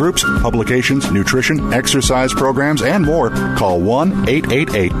support groups, publications, nutrition, exercise programs, and more, call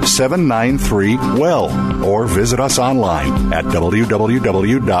 1-888-793-WELL or visit us online at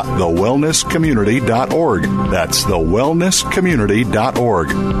www.thewellnesscommunity.org. That's thewellnesscommunity.org.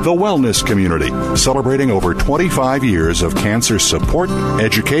 The Wellness Community, celebrating over 25 years of cancer support,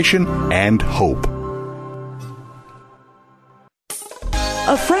 education, and hope.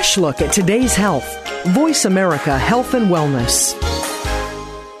 A fresh look at today's health. Voice America Health and Wellness.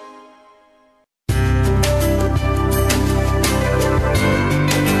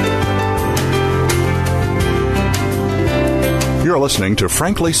 You're listening to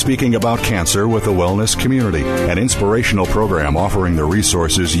Frankly Speaking About Cancer with the Wellness Community, an inspirational program offering the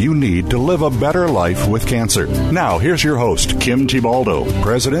resources you need to live a better life with cancer. Now, here's your host, Kim Tibaldo,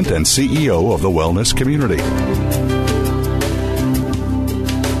 President and CEO of the Wellness Community.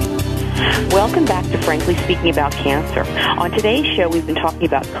 Welcome back to Frankly Speaking About Cancer. On today's show, we've been talking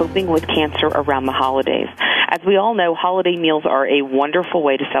about coping with cancer around the holidays. As we all know, holiday meals are a wonderful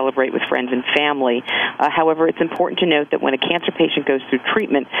way to celebrate with friends and family. However, it's important to note that when a cancer patient goes through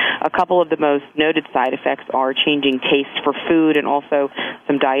treatment, a couple of the most noted side effects are changing tastes for food and also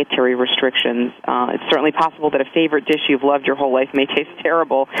some dietary restrictions. It's certainly possible that a favorite dish you've loved your whole life may taste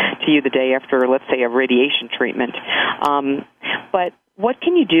terrible to you the day after, let's say, a radiation treatment. But What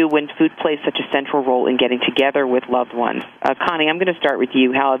can you do when food plays such a central role in getting together with loved ones? Connie, I'm going to start with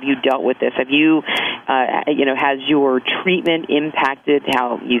you. How have you dealt with this? Have you, has your treatment impacted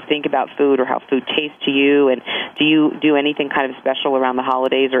how you think about food or how food tastes to you? And do you do anything kind of special around the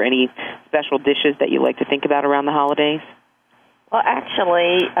holidays or any special dishes that you like to think about around the holidays? Well,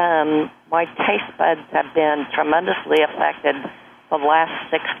 actually, my taste buds have been tremendously affected the last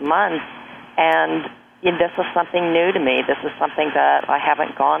 6 months, and this is something new to me. This is something that I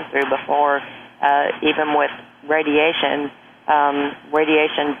haven't gone through before, even with radiation.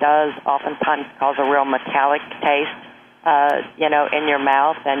 Radiation does oftentimes cause a real metallic taste, in your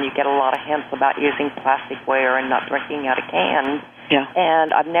mouth, and you get a lot of hints about using plasticware and not drinking out of cans. Yeah.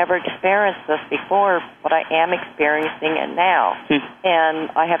 And I've never experienced this before, but I am experiencing it now. And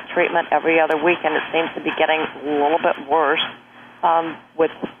I have treatment every other week, and it seems to be getting a little bit worse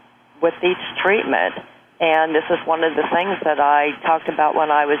with each treatment. And this is one of the things that I talked about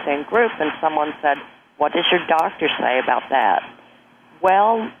when I was in group, and someone said, "What does your doctor say about that?"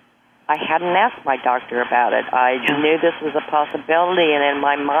 Well, I hadn't asked my doctor about it. I knew this was a possibility, and in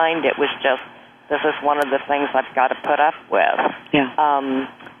my mind it was just, this is one of the things I've got to put up with. Yeah.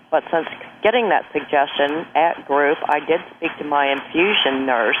 But since getting that suggestion at group, I did speak to my infusion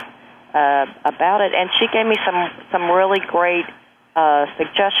nurse about it, and she gave me some really great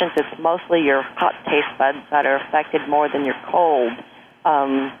suggestions. It's mostly your hot taste buds that are affected more than your cold.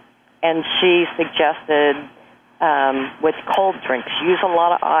 And she suggested with cold drinks, use a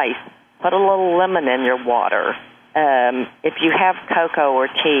lot of ice. Put a little lemon in your water. If you have cocoa or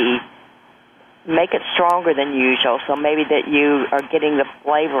tea, make it stronger than usual, so maybe that you are getting the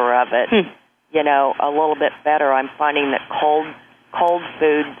flavor of it, a little bit better. I'm finding that cold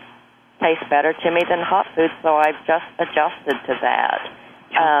foods taste better to me than hot foods, so I've just adjusted to that.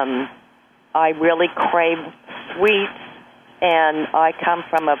 I really crave sweets, and I come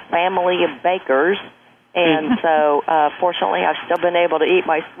from a family of bakers, and so fortunately I've still been able to eat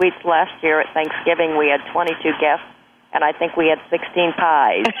my sweets. Last year at Thanksgiving we had 22 guests, and I think we had 16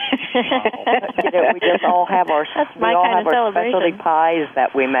 pies. We just all have our specialty pies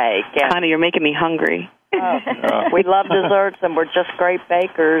that we make. Connie, you're making me hungry. We love desserts, and we're just great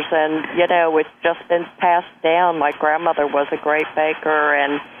bakers, and, it's just been passed down. My grandmother was a great baker,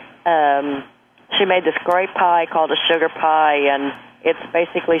 and she made this great pie called a sugar pie, and it's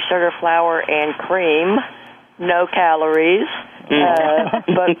basically sugar, flour, and cream, no calories.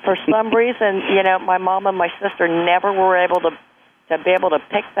 But for some reason, my mom and my sister never were able to be able to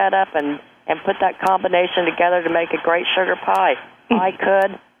pick that up and put that combination together to make a great sugar pie. I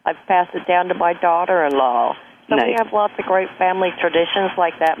could. I've passed it down to my daughter-in-law. So we have lots of great family traditions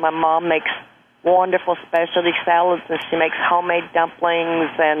like that. My mom makes wonderful specialty salads, and she makes homemade dumplings,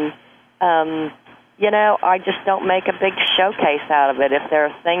 and, I just don't make a big showcase out of it. If there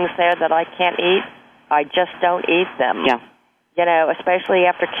are things there that I can't eat, I just don't eat them. Yeah. Especially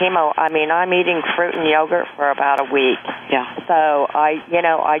after chemo. I mean, I'm eating fruit and yogurt for about a week. Yeah. So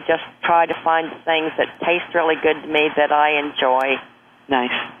I just try to find things that taste really good to me that I enjoy.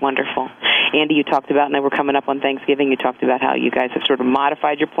 Nice. Wonderful. Andy, you talked about, and then we're coming up on Thanksgiving, you talked about how you guys have sort of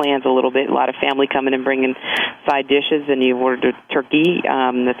modified your plans a little bit. A lot of family coming and bringing side dishes, and you've ordered a turkey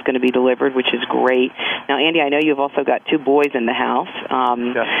that's going to be delivered, which is great. Now, Andy, I know you've also got 2 boys in the house.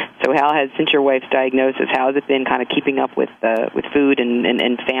 So how has, since your wife's diagnosis, how has it been kind of keeping up with food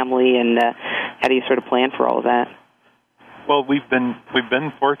and family, and how do you sort of plan for all of that? Well, we've been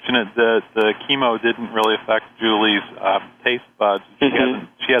fortunate that the chemo didn't really affect Julie's taste buds.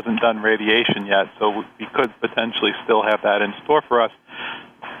 She hasn't done radiation yet, so we could potentially still have that in store for us.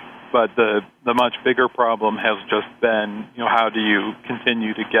 But the much bigger problem has just been, how do you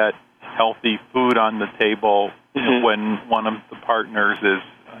continue to get healthy food on the table when one of the partners is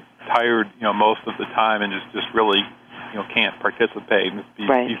tired, most of the time, and just really, can't participate.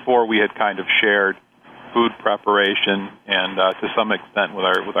 Before we had kind of shared food preparation, and to some extent with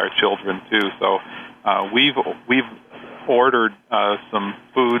our children too. So we've ordered some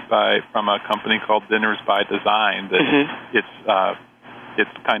food from a company called Dinners by Design. That it's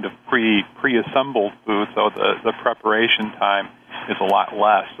kind of pre-assembled food, so the preparation time is a lot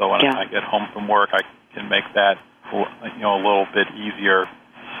less. So when I get home from work, I can make that a little bit easier,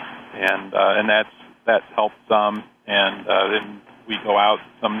 and that's helped some. And then we go out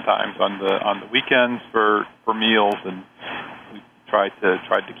sometimes on the weekends for meals, and we tried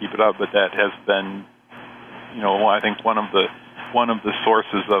to keep it up. But that has been, I think one of the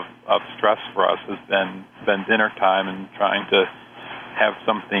sources of stress for us has been dinner time, and trying to have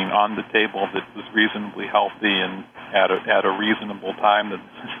something on the table that was reasonably healthy and at a reasonable time that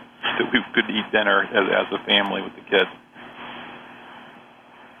we could eat dinner as a family with the kids.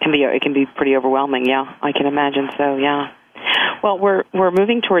 It can be pretty overwhelming. Yeah, I can imagine. So yeah. Well, we're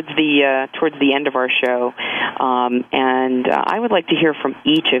moving towards the end of our show, and I would like to hear from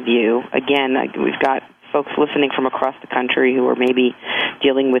each of you. Again, we've got folks listening from across the country who are maybe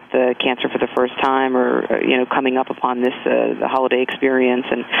dealing with cancer for the first time, or coming up upon this the holiday experience.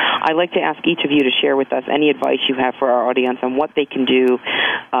 And I'd like to ask each of you to share with us any advice you have for our audience on what they can do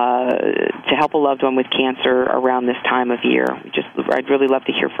to help a loved one with cancer around this time of year. I'd really love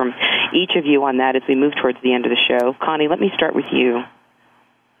to hear from each of you on that as we move towards the end of the show. Connie, let me start with you.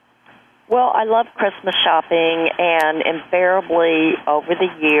 Well, I love Christmas shopping, and invariably over the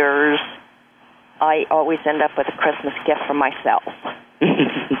years, I always end up with a Christmas gift for myself.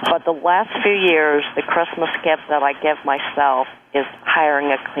 But the last few years, the Christmas gift that I give myself is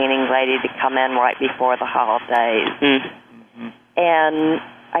hiring a cleaning lady to come in right before the holidays. Mm-hmm. And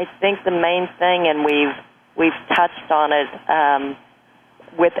I think the main thing, and we've touched on it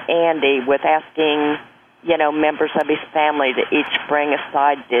with Andy, with asking, members of his family to each bring a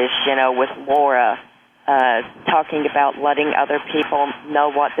side dish, with Laura, talking about letting other people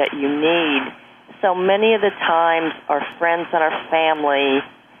know what that you need. So many of the times our friends and our family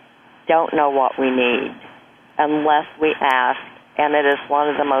don't know what we need unless we ask, and it is one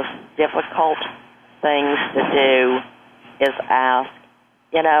of the most difficult things to do is ask.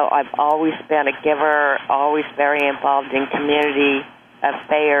 I've always been a giver, always very involved in community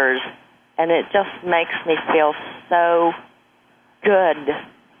affairs, and it just makes me feel so good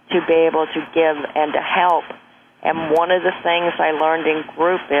to be able to give and to help. And one of the things I learned in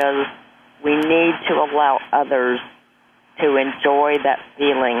group is we need to allow others to enjoy that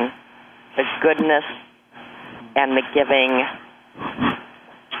feeling, the goodness and the giving,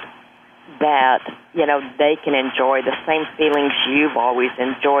 that, they can enjoy the same feelings you've always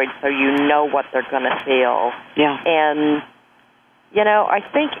enjoyed, so you know what they're going to feel. Yeah. And, I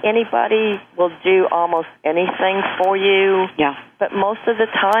think anybody will do almost anything for you. Yeah. But most of the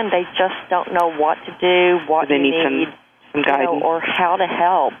time they just don't know what to do, what they you need some guidance, or how to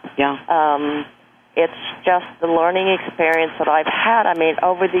help. Yeah. It's just the learning experience that I've had. I mean,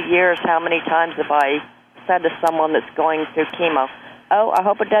 over the years, how many times have I said to someone that's going through chemo, "Oh, I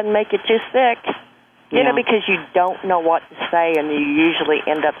hope it doesn't make you too sick," because you don't know what to say, and you usually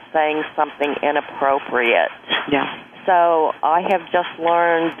end up saying something inappropriate. Yeah. So I have just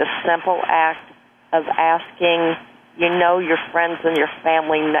learned the simple act of asking, your friends and your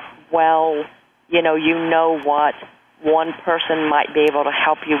family well, you know what one person might be able to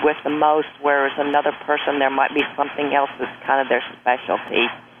help you with the most, whereas another person, there might be something else that's kind of their specialty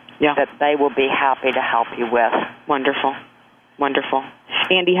that they will be happy to help you with. Wonderful. Wonderful.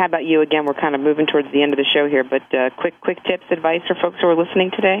 Andy, how about you? Again, we're kind of moving towards the end of the show here, but quick tips, advice for folks who are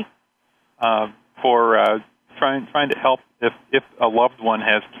listening today? For trying to help if a loved one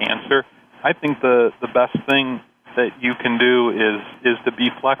has cancer, I think the best thing that you can do is to be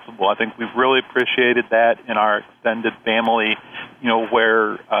flexible. I think we've really appreciated that in our extended family,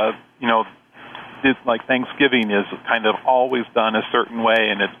 where like Thanksgiving is kind of always done a certain way,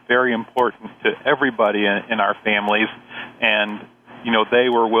 and it's very important to everybody in our families. And they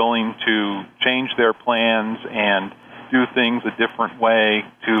were willing to change their plans and do things a different way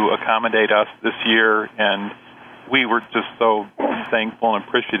to accommodate us this year, and we were just so thankful and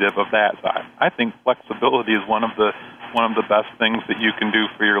appreciative of that. So I think flexibility is one of the best things that you can do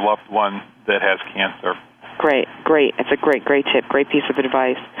for your loved one that has cancer. Great. It's a great tip, great piece of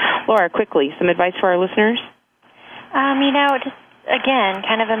advice. Laura, quickly, some advice for our listeners? Just, again,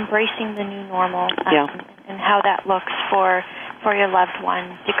 kind of embracing the new normal and how that looks for your loved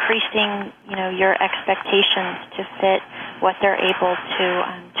one, decreasing, your expectations to fit what they're able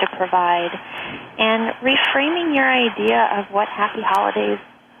to provide, and reframing your idea of what happy holidays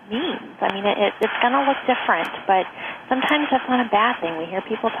means. I mean, it's going to look different, but sometimes that's not a bad thing. We hear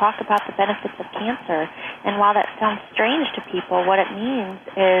people talk about the benefits of cancer, and while that sounds strange to people, what it means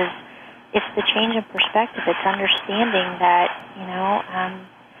is it's the change in perspective. It's understanding that,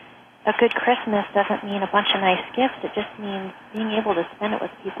 a good Christmas doesn't mean a bunch of nice gifts. It just means being able to spend it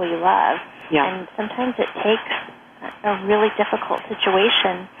with people you love. Yeah. And sometimes it takes a really difficult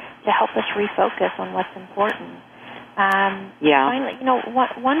situation to help us refocus on what's important. Finally,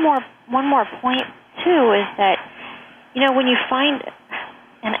 one more point too is that, when you find,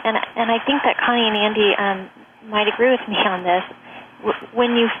 and I think that Connie and Andy might agree with me on this.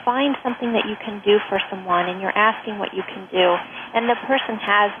 When you find something that you can do for someone and you're asking what you can do, and the person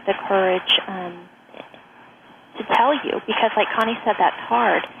has the courage to tell you, because like Connie said, that's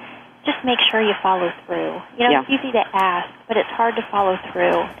hard, just make sure you follow through. It's easy to ask, but it's hard to follow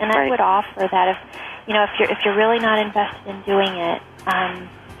through. And I would offer that if you're really not invested in doing it,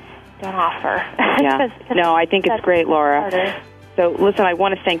 don't offer. Yeah. No, I think it's great, Laura. Harder. So, listen, I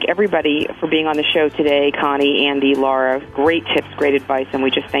want to thank everybody for being on the show today. Connie, Andy, Laura, great tips, great advice, and we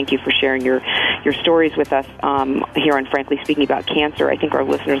just thank you for sharing your stories with us here on Frankly Speaking About Cancer. I think our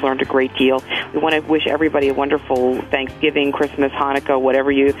listeners learned a great deal. We want to wish everybody a wonderful Thanksgiving, Christmas, Hanukkah,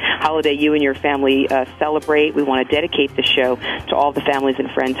 whatever holiday you and your family celebrate. We want to dedicate the show to all the families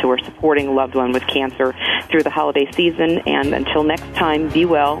and friends who are supporting a loved one with cancer through the holiday season. And until next time, be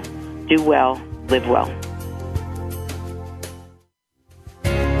well, do well, live well.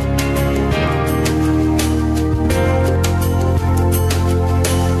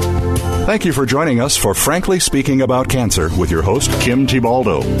 Thank you for joining us for Frankly Speaking About Cancer with your host, Kim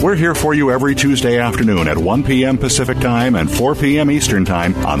Thibaldo. We're here for you every Tuesday afternoon at 1 p.m. Pacific Time and 4 p.m. Eastern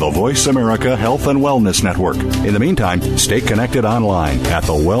Time on the Voice America Health and Wellness Network. In the meantime, stay connected online at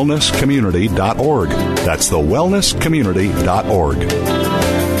thewellnesscommunity.org. That's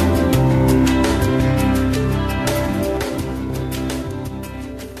thewellnesscommunity.org.